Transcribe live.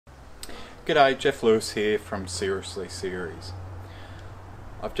G'day, Geoff Lewis here from Rover Series.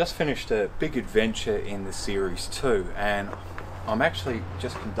 I've just finished a big adventure in the Series 2 and I'm actually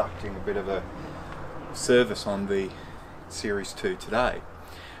just conducting a bit of a service on the Series 2 today.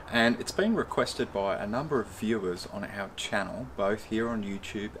 And it's been requested by a number of viewers on our channel, both here on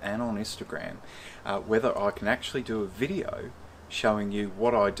YouTube and on Instagram, whether I can actually do a video showing you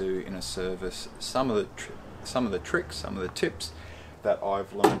what I do in a service, some of the tricks, some of the tips that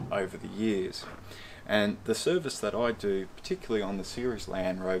I've learned over the years. And the service that I do, particularly on the Series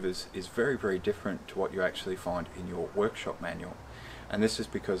Land Rovers, is very, very different to what you actually find in your workshop manual. And this is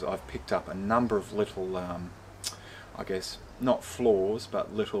because I've picked up a number of little, I guess, not flaws,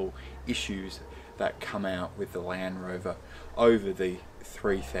 but little issues that come out with the Land Rover over the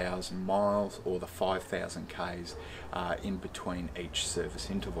 3,000 miles or the 5,000 Ks in between each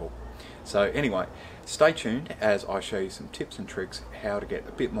service interval. So anyway, stay tuned as I show you some tips and tricks how to get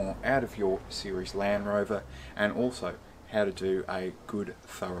a bit more out of your Series Land Rover, and also how to do a good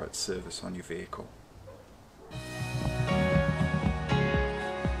thorough service on your vehicle.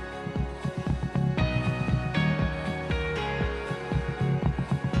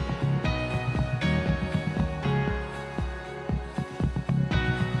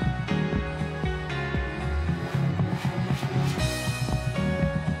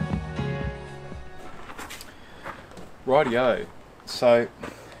 Rightio, so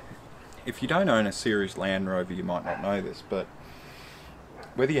if you don't own a Series Land Rover, you might not know this, but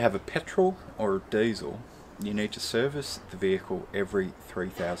whether you have a petrol or a diesel, you need to service the vehicle every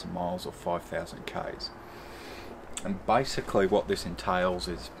 3,000 miles or 5,000 Ks. And basically what this entails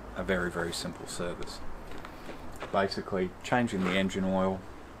is a very, very simple service. Basically changing the engine oil,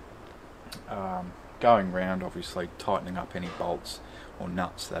 going round, obviously tightening up any bolts or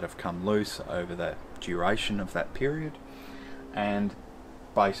nuts that have come loose over the duration of that period, and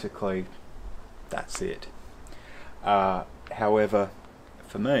basically that's it. However,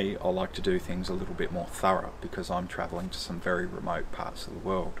 for me, I like to do things a little bit more thorough because I'm travelling to some very remote parts of the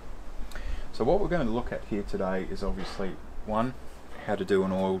world. So what we're going to look at here today is obviously, one, how to do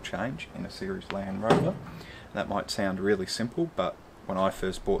an oil change in a Series Land Rover. That might sound really simple, but when I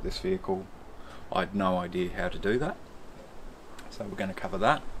first bought this vehicle I had no idea how to do that. So we're going to cover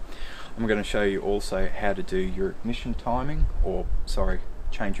that. I'm going to show you also how to do your ignition timing, or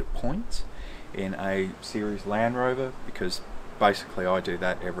change your points in a Series Land Rover, because basically I do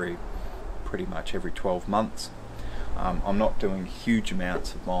that pretty much every 12 months. I'm not doing huge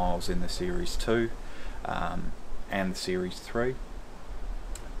amounts of miles in the Series 2 and the Series 3,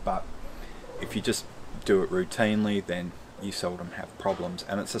 but if you just do it routinely, then you seldom have problems.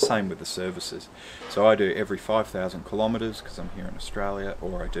 And it's the same with the services. So I do every 5,000 kilometres because I'm here in Australia,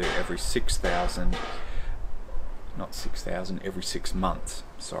 or I do every 6,000, not 6,000, every 6 months,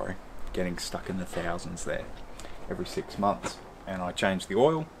 sorry, getting stuck in the thousands there, every 6 months. And I change the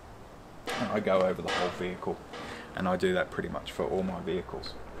oil and I go over the whole vehicle, and I do that pretty much for all my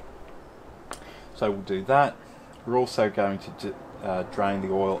vehicles. So we'll do that. We're also going to drain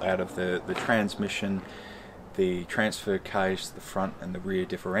the oil out of the transmission, the transfer case, the front and the rear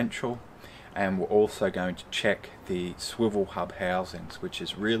differential, and we're also going to check the swivel hub housings, which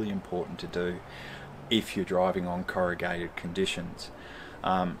is really important to do if you're driving on corrugated conditions.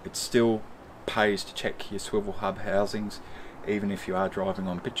 It still pays to check your swivel hub housings even if you are driving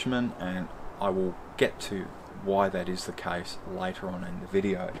on bitumen, and I will get to why that is the case later on in the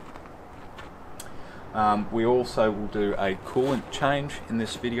video. We also will do a coolant change in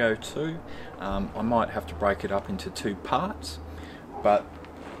this video too. I might have to break it up into 2 parts, but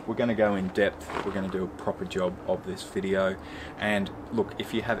we're going to go in depth. We're going to do a proper job of this video. And look,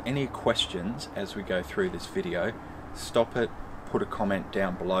 if you have any questions as we go through this video, stop it, put a comment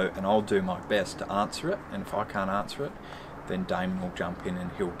down below, and I'll do my best to answer it. And if I can't answer it, then Damon will jump in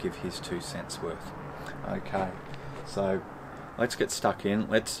and he'll give his 2 cents worth. Okay, so let's get stuck in,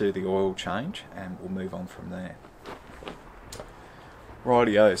 let's do the oil change, and we'll move on from there.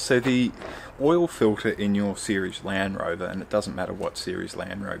 Rightio, so the oil filter in your Series Land Rover, and it doesn't matter what Series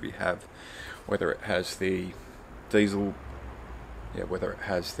Land Rover you have, whether it has the diesel, whether it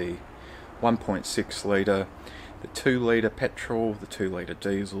has the 1.6 litre, the 2 litre petrol, the 2 litre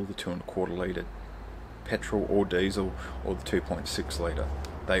diesel, the 2.25 litre petrol or diesel, or the 2.6 litre,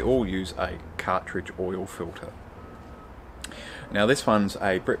 they all use a cartridge oil filter. Now this one's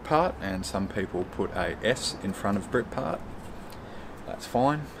a Brit part, and some people put a S in front of Brit part. That's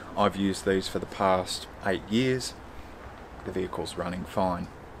fine. I've used these for the past 8 years. The vehicle's running fine.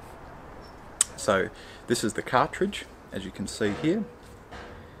 So this is the cartridge, as you can see here.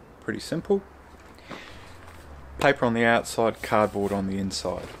 Pretty simple. Paper on the outside, cardboard on the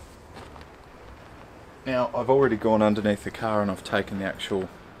inside. Now I've already gone underneath the car and I've taken the actual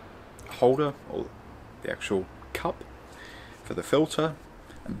holder or the actual cup for the filter,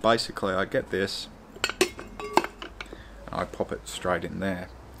 and basically I get this and I pop it straight in there,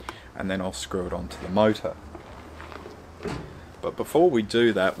 and then I'll screw it onto the motor. But before we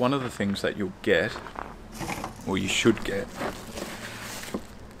do that, one of the things that you'll get, or you should get,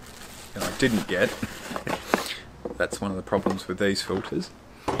 and I didn't get, that's one of the problems with these filters,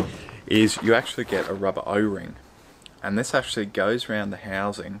 is you actually get a rubber O-ring, and this actually goes around the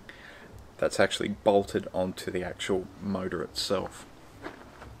housing that's actually bolted onto the actual motor itself.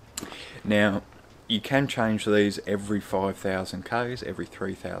 Now you can change these every 5,000 k's, every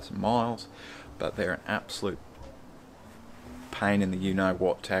 3,000 miles, but they're an absolute pain in the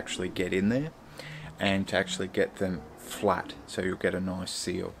you-know-what to actually get in there and to actually get them flat so you'll get a nice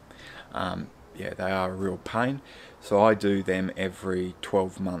seal. Yeah, they are a real pain, so I do them every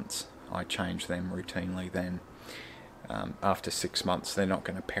 12 months. I change them routinely then. After 6 months they're not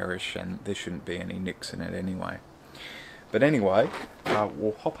going to perish and there shouldn't be any nicks in it anyway. But anyway,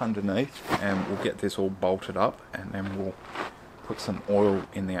 we'll hop underneath and we'll get this all bolted up, and then we'll put some oil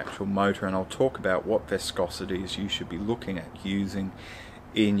in the actual motor, and I'll talk about what viscosities you should be looking at using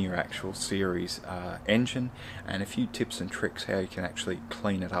in your actual series engine, and a few tips and tricks how you can actually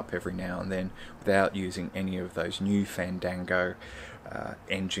clean it up every now and then without using any of those new fandango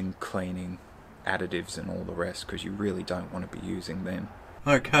engine cleaning additives and all the rest, because you really don't want to be using them.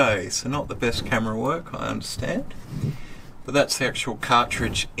 Okay, so not the best camera work, I understand, but that's the actual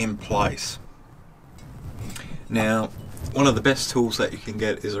cartridge in place. Now, one of the best tools that you can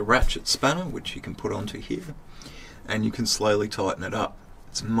get is a ratchet spanner, which you can put onto here, and you can slowly tighten it up.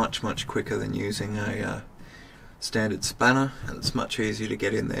 It's much quicker than using a standard spanner, and it's much easier to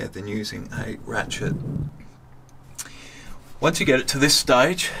get in there than using a ratchet. Once you get it to this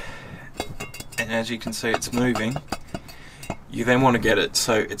stage, and as you can see it's moving, you then want to get it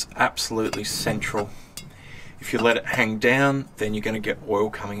so it's absolutely central. If you let it hang down, then you're going to get oil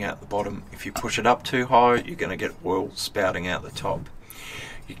coming out the bottom. If you push it up too high, you're going to get oil spouting out the top.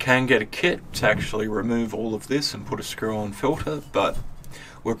 You can get a kit to actually remove all of this and put a screw-on filter, but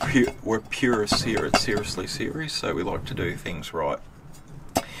we're purists here at Seriously Series, so we like to do things right.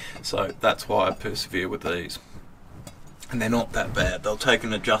 So that's why I persevere with these. And they're not that bad. They'll take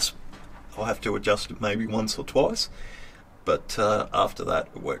an adjust. I'll have to adjust it maybe once or twice, but after that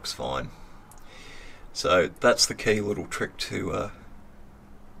it works fine. So that's the key little trick to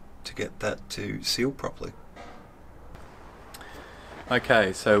get that to seal properly.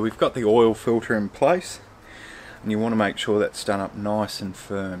 Okay, so we've got the oil filter in place, and you want to make sure that's done up nice and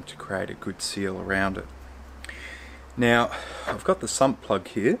firm to create a good seal around it. Now I've got the sump plug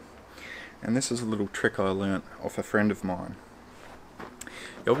here, and this is a little trick I learnt off a friend of mine.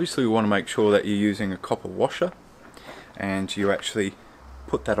 You obviously want to make sure that you're using a copper washer, and you actually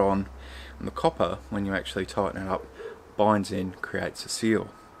put that on, and the copper, when you actually tighten it up, binds in, creates a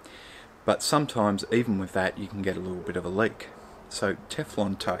seal. But sometimes even with that you can get a little bit of a leak. So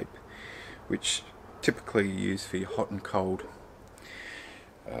Teflon tape, which typically you use for your hot and cold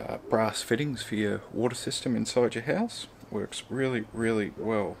brass fittings for your water system inside your house, works really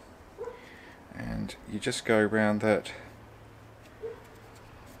well. And you just go around that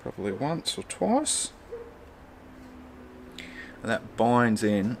probably once or twice, and that binds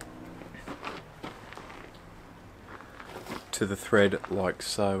in to the thread like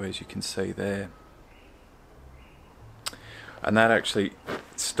so, as you can see there, and that actually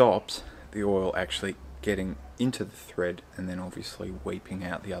stops the oil actually getting into the thread and then obviously weeping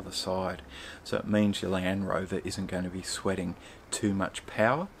out the other side. So it means your Land Rover isn't going to be sweating too much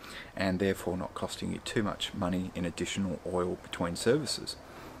power, and therefore not costing you too much money in additional oil between services.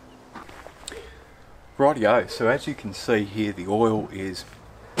 Rightio, so as you can see here, the oil is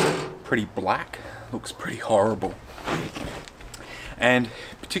pretty black, looks pretty horrible. And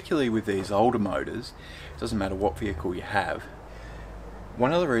particularly with these older motors, it doesn't matter what vehicle you have,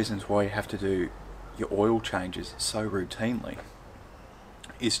 one of the reasons why you have to do your oil changes so routinely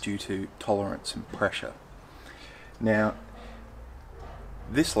is due to tolerance and pressure. Now,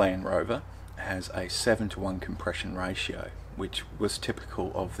 this Land Rover has a 7:1 compression ratio, which was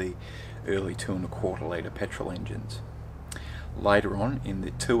typical of the early 2.25 litre petrol engines. Later on in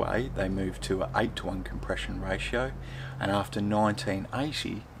the 2A they moved to a 8:1 compression ratio, and after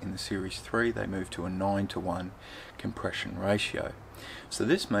 1980 in the Series 3 they moved to a 9:1 compression ratio. So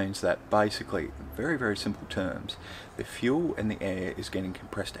this means that basically, in very simple terms, the fuel and the air is getting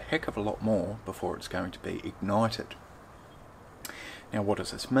compressed a heck of a lot more before it's going to be ignited. Now what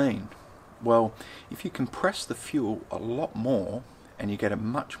does this mean? Well, if you compress the fuel a lot more and you get a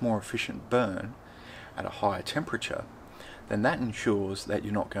much more efficient burn, at a higher temperature, then that ensures that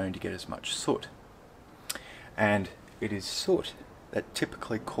you're not going to get as much soot. And it is soot that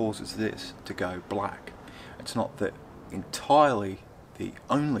typically causes this to go black. It's not entirely the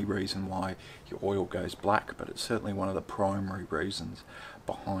only reason why your oil goes black, but it's certainly one of the primary reasons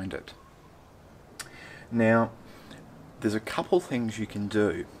behind it. Now, there's a couple things you can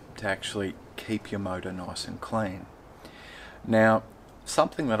do to actually keep your motor nice and clean. Now,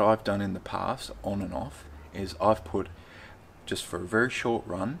 something that I've done in the past, on and off, is I've put, just for a very short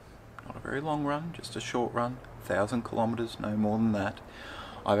run, not a very long run, just a short run, 1,000 kilometers, no more than that,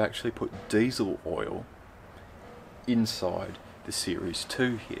 I've actually put diesel oil inside the Series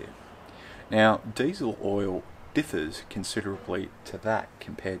 2 here. Now, diesel oil differs considerably to that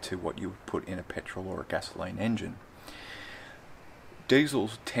compared to what you would put in a petrol or a gasoline engine.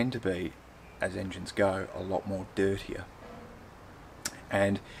 Diesels tend to be, as engines go, a lot more dirtier,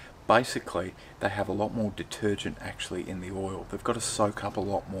 and basically they have a lot more detergent actually in the oil. They've got to soak up a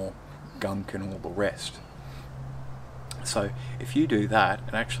lot more gunk and all the rest. So if you do that,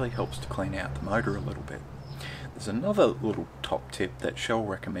 it actually helps to clean out the motor a little bit. There's another little top tip that Shell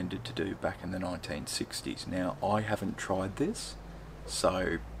recommended to do back in the 1960s. Now, I haven't tried this,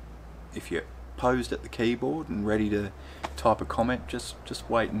 so if you're posed at the keyboard and ready to type a comment, just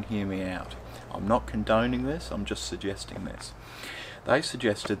wait and hear me out. I'm not condoning this, I'm just suggesting this. They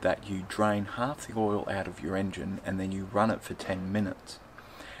suggested that you drain half the oil out of your engine and then you run it for 10 minutes.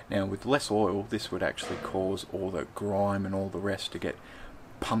 Now, with less oil, this would actually cause all the grime and all the rest to get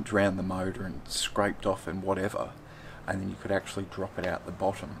pumped around the motor and scraped off and whatever, and then you could actually drop it out the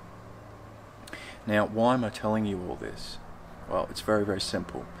bottom. Now, why am I telling you all this? Well, it's very, very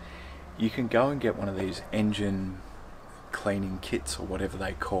simple. You can go and get one of these engine cleaning kits or whatever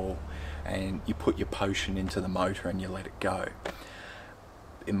they call, and you put your potion into the motor and you let it go.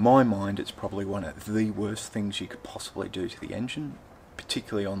 In my mind, it's probably one of the worst things you could possibly do to the engine,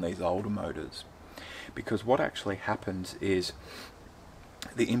 particularly on these older motors, because what actually happens is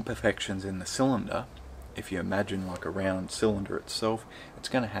the imperfections in the cylinder, if you imagine like a round cylinder itself, it's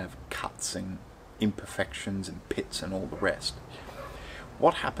going to have cuts and imperfections and pits and all the rest.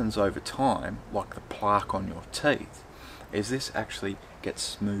 What happens over time, like the plaque on your teeth, is this actually gets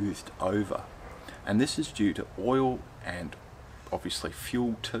smoothed over, and this is due to oil and obviously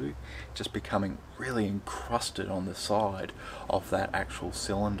fuel too, just becoming really encrusted on the side of that actual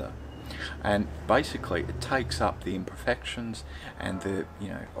cylinder. And basically it takes up the imperfections and the,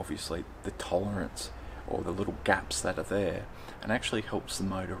 obviously the tolerance or the little gaps that are there, and actually helps the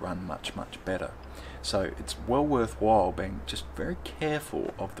motor run much, much better. So it's well worthwhile being just very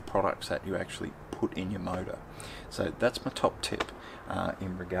careful of the products that you actually put in your motor. So that's my top tip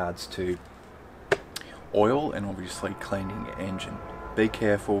in regards to oil and obviously cleaning your engine. Be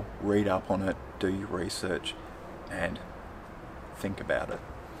careful, read up on it, do your research, and think about it.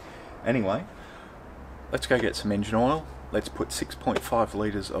 Anyway, let's go get some engine oil. Let's put 6.5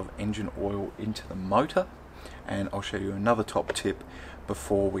 litres of engine oil into the motor, and I'll show you another top tip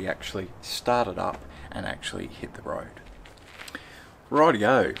before we actually start it up and actually hit the road.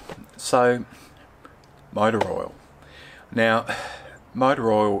 Rightio, so motor oil. Now,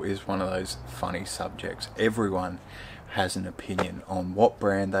 motor oil is one of those funny subjects. Everyone has an opinion on what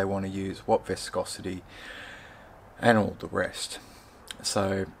brand they want to use, what viscosity, and all the rest.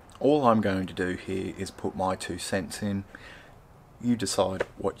 So all I'm going to do here is put my 2 cents in. You decide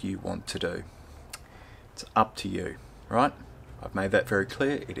what you want to do. It's up to you, right? I've made that very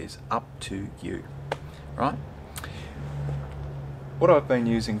clear. It is up to you, right? What I've been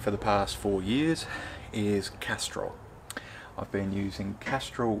using for the past 4 years is Castrol. I've been using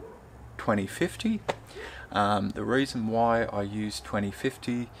Castrol 2050. The reason why I use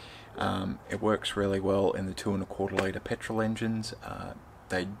 2050, it works really well in the 2.25 litre petrol engines.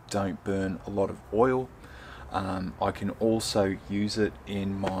 They don't burn a lot of oil. I can also use it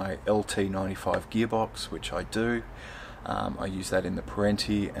in my LT95 gearbox, which I do. I use that in the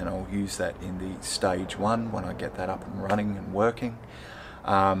Parenti, and I'll use that in the Stage 1 when I get that up and running and working.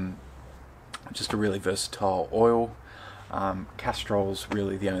 Just a really versatile oil. Castrol's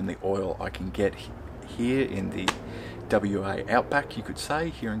really the only oil I can get here in the WA Outback, you could say,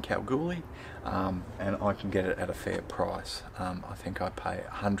 here in Kalgoorlie, and I can get it at a fair price. I think I pay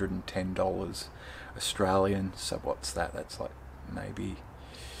 $110 Australian, so what's that? That's like maybe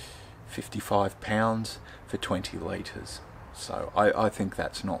 £55 for 20 litres. So I think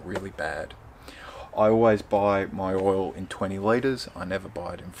that's not really bad. I always buy my oil in 20 litres, I never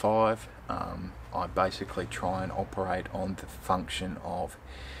buy it in 5. I basically try and operate on the function of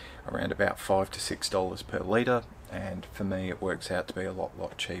around about $5 to $6 per litre. and for me it works out to be a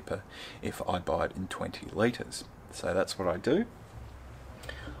lot cheaper if I buy it in 20 litres. So that's what I do.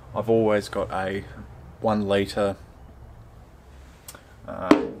 I've always got a 1 litre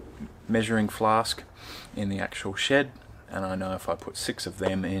measuring flask in the actual shed, and I know if I put 6 of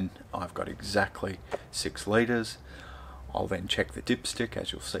them in, I've got exactly 6 litres. I'll then check the dipstick,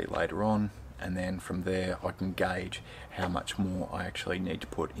 as you'll see later on, and then from there I can gauge how much more I actually need to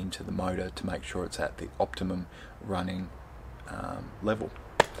put into the motor to make sure it's at the optimum running level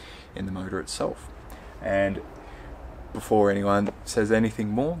in the motor itself. And before anyone says anything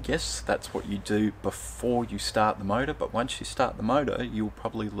more, yes, that's what you do before you start the motor, but once you start the motor you'll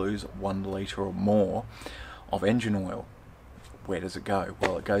probably lose 1 litre or more of engine oil. Where does it go?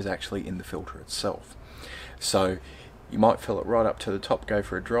 Well, it goes actually in the filter itself. So you might fill it right up to the top, go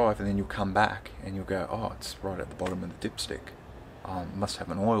for a drive, and then you'll come back and you'll go, oh, it's right at the bottom of the dipstick. Must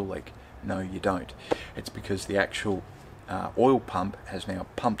have an oil leak. No, you don't. It's because the actual oil pump has now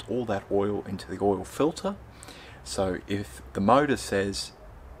pumped all that oil into the oil filter. So if the motor says,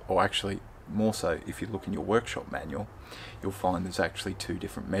 or actually more so if you look in your workshop manual, you'll find there's actually 2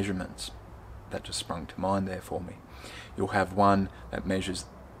 different measurements. That just sprung to mind there for me. You'll have one that measures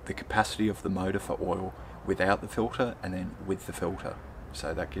the capacity of the motor for oil without the filter and then with the filter.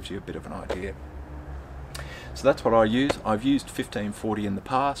 So that gives you a bit of an idea. So that's what I use. I've used 1540 in the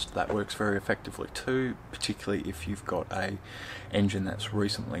past. That works very effectively too, particularly if you've got a engine that's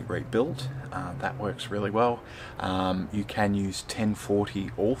recently rebuilt. That works really well. You can use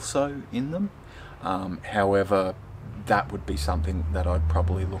 1040 also in them. However, that would be something that I'd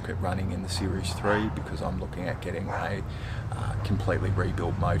probably look at running in the Series 3, because I'm looking at getting a completely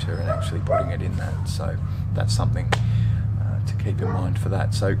rebuilt motor and actually putting it in that. So that's something to keep in mind for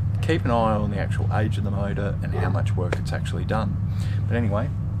that. So keep an eye on the actual age of the motor and how much work it's actually done. But anyway,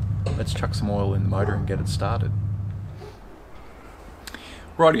 let's chuck some oil in the motor and get it started.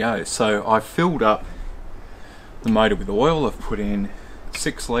 Rightio, so I've filled up the motor with oil. I've put in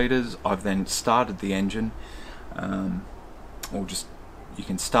 6 litres. I've then started the engine, or just, you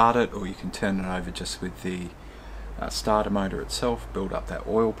can start it or you can turn it over just with the starter motor itself, build up that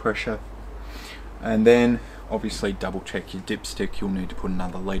oil pressure, and then obviously double check your dipstick. You'll need to put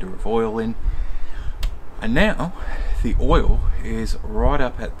another litre of oil in, and now the oil is right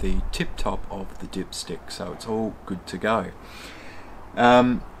up at the tip top of the dipstick, so it's all good to go.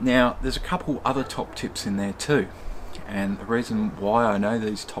 Now there's a couple other top tips in there too, and the reason why I know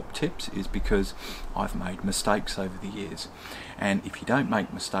these top tips is because I've made mistakes over the years, and if you don't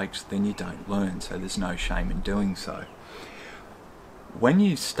make mistakes then you don't learn, so there's no shame in doing so. When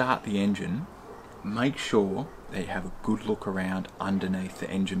you start the engine, make sure that you have a good look around underneath the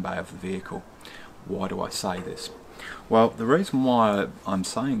engine bay of the vehicle. Why do I say this? Well, the reason why I'm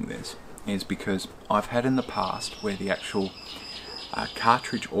saying this is because I've had in the past where the actual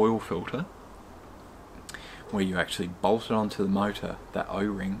cartridge oil filter, where you actually bolt it onto the motor, that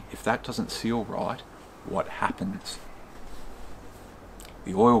O-ring, if that doesn't seal right, what happens?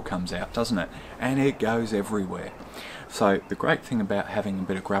 The oil comes out, doesn't it? And it goes everywhere. So the great thing about having a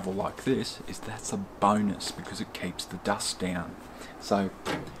bit of gravel like this is that's a bonus, because it keeps the dust down. So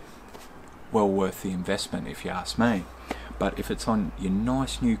well worth the investment if you ask me. But if it's on your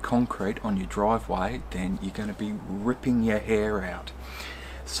nice new concrete on your driveway, then you're going to be ripping your hair out.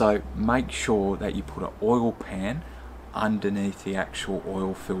 So make sure that you put an oil pan underneath the actual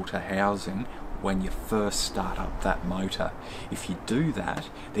oil filter housing when you first start up that motor. If you do that,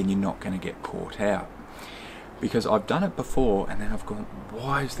 then you're not going to get caught out. Because I've done it before and then I've gone,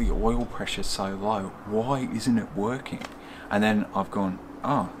 why is the oil pressure so low? Why isn't it working? And then I've gone,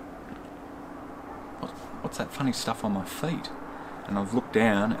 oh, what's that funny stuff on my feet? And I've looked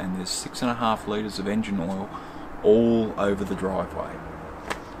down and there's 6.5 litres of engine oil all over the driveway.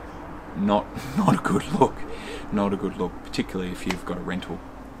 Not a good look. Not a good look, particularly if you've got a rental,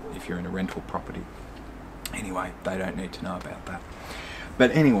 if you're in a rental property. Anyway, they don't need to know about that.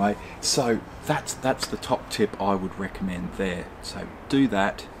 But anyway, so that's the top tip I would recommend there. So do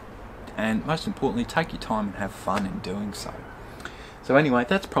that, and most importantly, take your time and have fun in doing so. So anyway,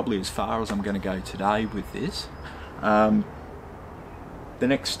 that's probably as far as I'm going to go today with this. The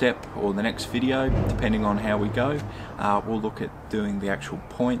next step, or the next video, depending on how we go, we'll look at doing the actual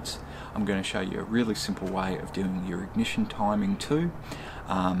points. I'm going to show you a really simple way of doing your ignition timing too,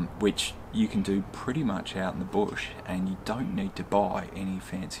 which you can do pretty much out in the bush, and you don't need to buy any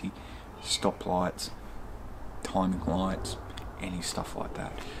fancy stop lights, timing lights, any stuff like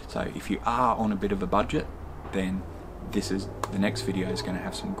that. So if you are on a bit of a budget, then the next video is going to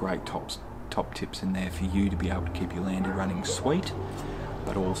have some great top tips in there for you to be able to keep your Landy running sweet,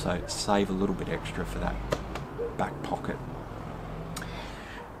 but also save a little bit extra for that back pocket.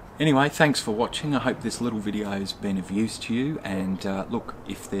 Anyway, thanks for watching. I hope this little video has been of use to you, and look,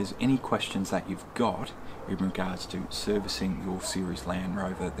 if there's any questions that you've got in regards to servicing your Series Land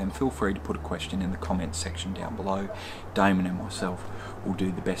Rover, then feel free to put a question in the comments section down below. Damon and myself will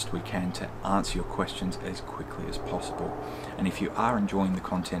do the best we can to answer your questions as quickly as possible. And if you are enjoying the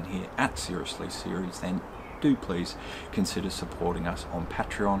content here at Seriously Series, then do please consider supporting us on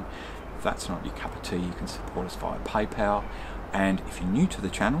Patreon. If that's not your cup of tea, you can support us via PayPal. And if you're new to the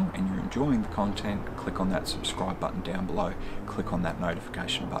channel and you're enjoying the content, click on that subscribe button down below, click on that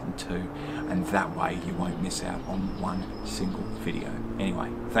notification button too, and that way you won't miss out on one single video. Anyway,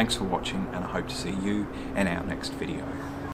 thanks for watching, and I hope to see you in our next video.